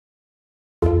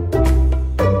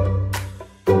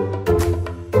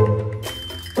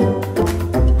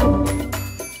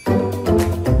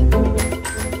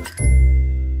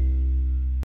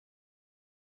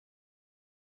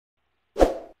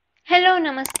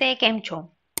નમસ્તે, કેમ છો?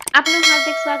 આપનું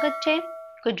હાર્દિક સ્વાગત છે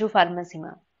ગુજ્જુ ફાર્મસીમાં.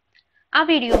 આ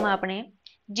વિડીયોમાં આપણે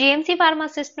જીએમસી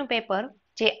ફાર્માસિસ્ટનું પેપર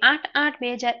જે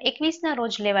 8/8/2021ના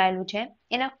રોજ લેવાયેલું છે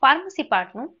એના ફાર્મસી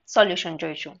પાર્ટનું સોલ્યુશન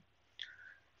જોઈશું.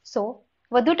 સો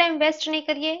વધુ ટાઈમ વેસ્ટ નહીં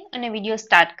કરીએ અને વિડીયો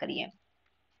સ્ટાર્ટ કરીએ.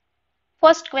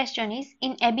 First question is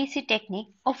in ABC technique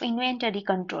of inventory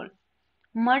control.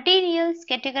 Materials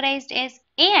categorized as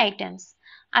A items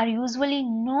are usually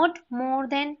not more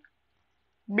than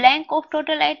blank of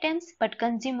total items but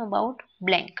consume about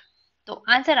blank. So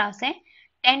answer આવશે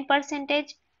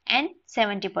 10% and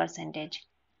 70%.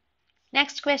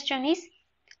 Next question is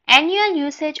annual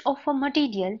usage of a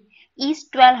material is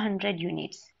 1200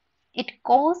 units. It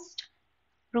costs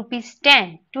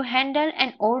 ₹10 to handle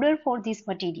an order for this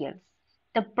material.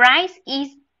 The price is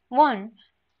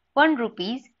 1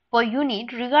 rupees per unit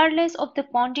regardless of the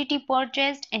quantity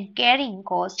purchased and carrying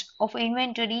cost of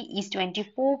inventory is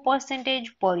 24%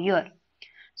 per year.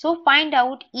 So find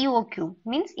out EOQ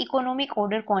means economic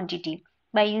order quantity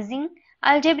by using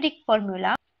algebraic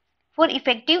formula for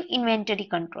effective inventory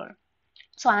control.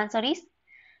 So answer is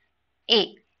A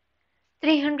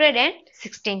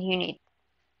 316 units.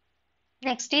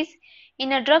 Next is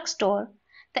in a drugstore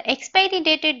the expiry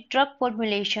dated drug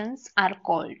formulations are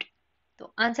called. So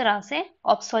answer આવશે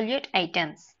obsolete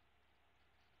items.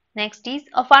 Next is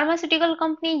a pharmaceutical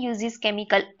company uses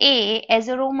chemical A as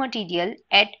a raw material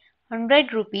at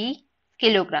 100 rupee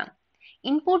kilogram.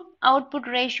 Input output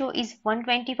ratio is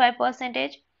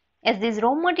 125%. As this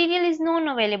raw material is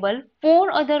non-available, 4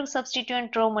 other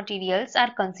substituent raw materials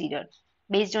are considered.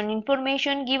 Based on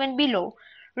information given below,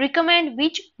 recommend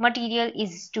which material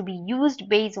is to be used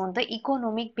based on the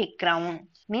economic background.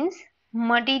 Means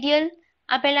material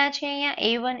આપેલા છે અહીંયા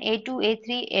A1, A2, A3,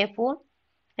 A4.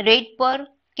 Rate પર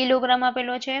kilogram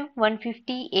આપેલો છે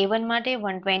 150 A1 માટે,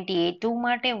 120 A2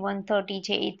 માટે, 130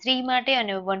 છે A3 માટે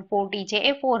અને 140 છે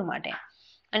A4 માટે.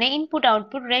 અને ઇનપુટ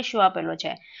આઉટપુટ રેશિયો આપેલો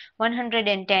છે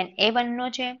 110 A1 નો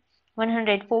છે,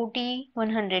 140,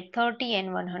 130 and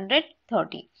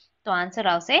 130. તો આન્સર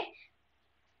આવશે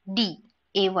D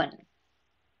A1.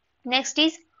 Next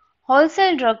is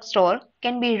wholesale drug store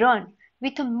can be run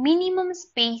with a minimum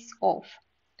space of.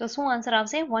 તો શું આન્સર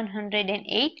આવશે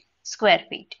 108 square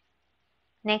feet.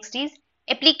 Next is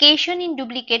application in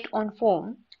duplicate on form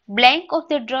blank of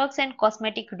the drugs and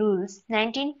cosmetic rules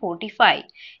 1945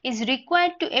 is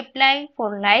required to apply for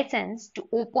license to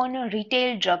open a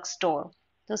retail drug store.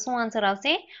 તો શું answer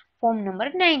આવશે form number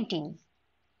 19.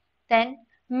 Then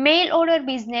mail order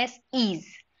business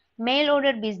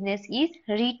is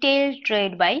retail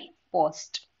trade by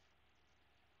post.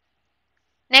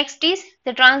 Next is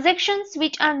the transactions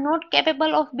which are not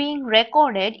capable of being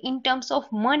recorded in terms of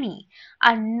money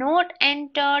are not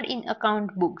entered in account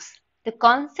books. The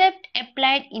concept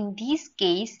applied in this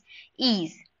case is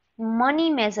money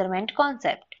measurement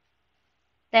concept.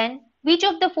 Then which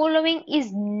of the following is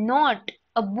not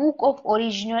a book of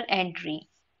original entry?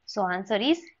 So answer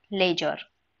is ledger.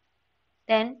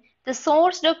 Then the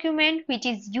source document which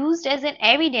is used as an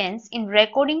evidence in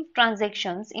recording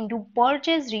transactions into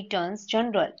purchase returns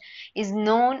journal is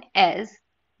known as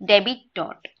debit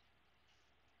note.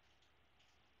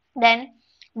 Then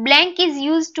blank is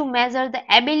used to measure the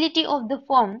ability of the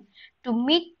firm to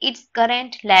meet its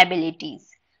current liabilities.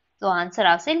 So answer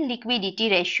આવશે liquidity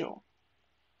ratio.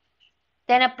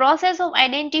 Then a process of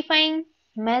identifying,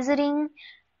 measuring,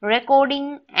 recording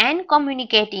and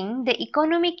communicating the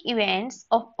economic events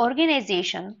of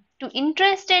organization to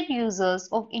interested users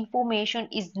of information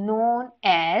is known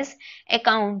as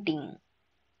accounting.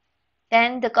 Then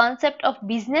the concept of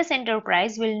business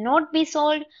enterprise will not be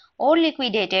sold or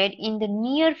liquidated in the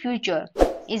near future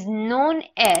is known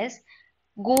as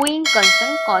going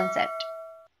concern concept.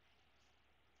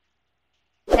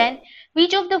 Then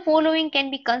which of the following can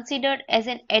be considered as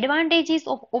an advantages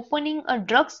of opening a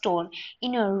drugstore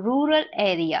in a rural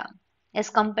area as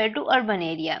compared to urban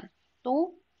area? So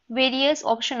various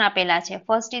option આપેલા છે.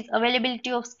 First is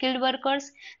availability of skilled workers,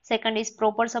 second is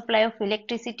proper supply of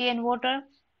electricity and water,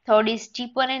 third is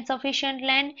cheaper and sufficient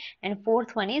land and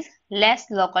fourth one is less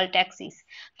local taxes.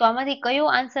 તો આમાંથી કયો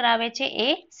answer આવે છે એ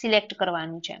select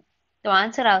કરવાનું છે. તો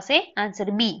આન્સર આવશે answer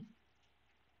B.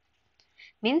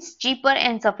 Means cheaper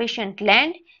and sufficient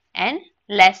land and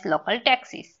less local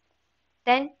taxes.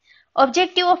 Then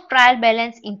objective of trial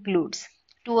balance includes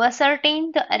to ascertain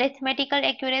the arithmetical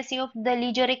accuracy of the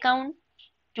ledger account,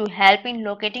 to help in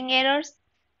locating errors,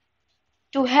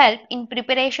 to help in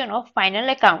preparation of final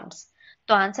accounts.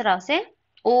 So answer આવશે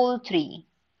all three.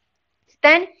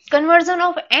 Then conversion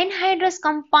of anhydrous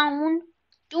compound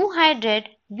to hydrate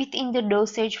within the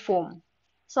dosage form.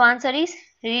 So answer is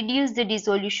reduce the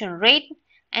dissolution rate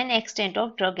and extent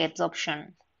of drug absorption.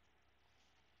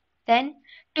 Then,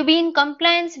 to be in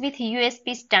compliance with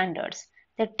USP standards,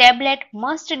 the tablet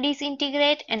must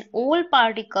disintegrate and all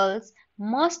particles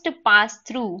must pass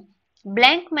through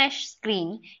blank mesh screen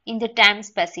in the time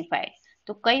specified.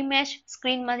 તો કઈ mesh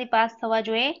screen માંથી pass થવા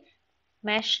જોઈએ?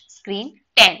 Mesh screen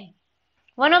 10.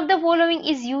 One of the following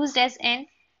is used as an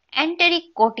enteric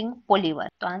coating polymer.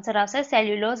 તો answer આવશે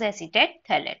cellulose acetate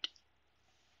phthalate.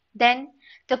 Then,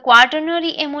 the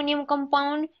quaternary ammonium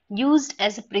compound used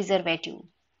as a preservative.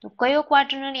 તો કયો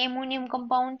ક્વાટર્નરી ammonium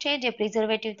compound છે જે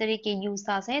preservative તરીકે યુઝ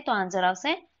થશે? તો આન્સર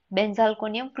આવશે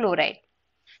બેન્ઝાલ્કોનિયમ chloride.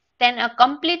 Then a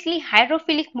completely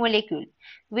hydrophilic molecule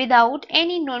without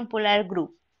any non-polar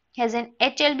group has an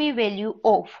HLB value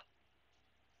of,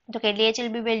 તો કેટલી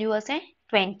HLB value હશે?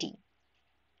 20.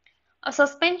 A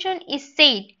suspension is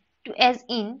said to as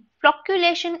in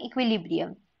flocculation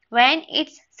equilibrium when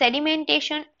its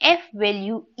sedimentation F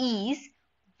value is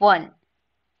 1.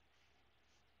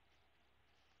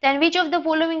 Then which of the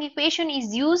following equation is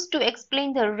used to explain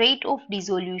the rate of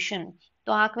dissolution?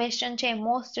 તો આ question છે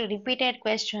most repeated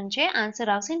question છે. Answer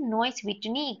આવશે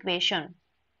Noyes-Whitney equation.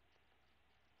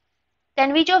 Then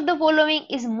which of the following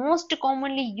is most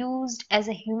commonly used as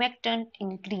a humectant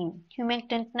in cream?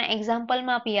 Humectant ના example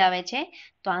માં આપી આવે છે.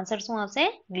 તો answer શું આવશે?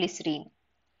 Glycerin.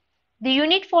 The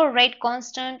unit for rate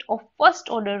constant of first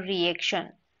order reaction.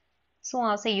 શું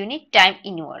આવશે? Unit time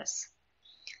inverse.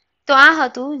 તો આ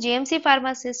હતું GMC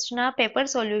ફાર્માસિસ્ટના paper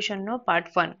સોલ્યુશનનો part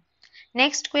 1.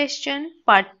 Next question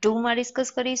part 2 માં ડિસ્કસ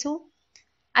કરીશું.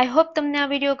 આઈ હોપ તમને આ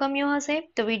વિડીયો ગમ્યો હશે.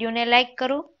 તો વિડીયોને લાઇક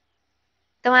કરો,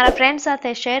 તમારા ફ્રેન્ડ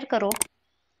સાથે શેર કરો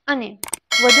અને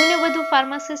વધુને વધુ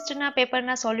ફાર્માસિસ્ટના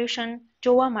પેપરના સોલ્યુશન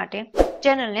જોવા માટે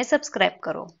ચેનલને સબસ્ક્રાઇબ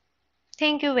કરો.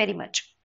 Thank you very much.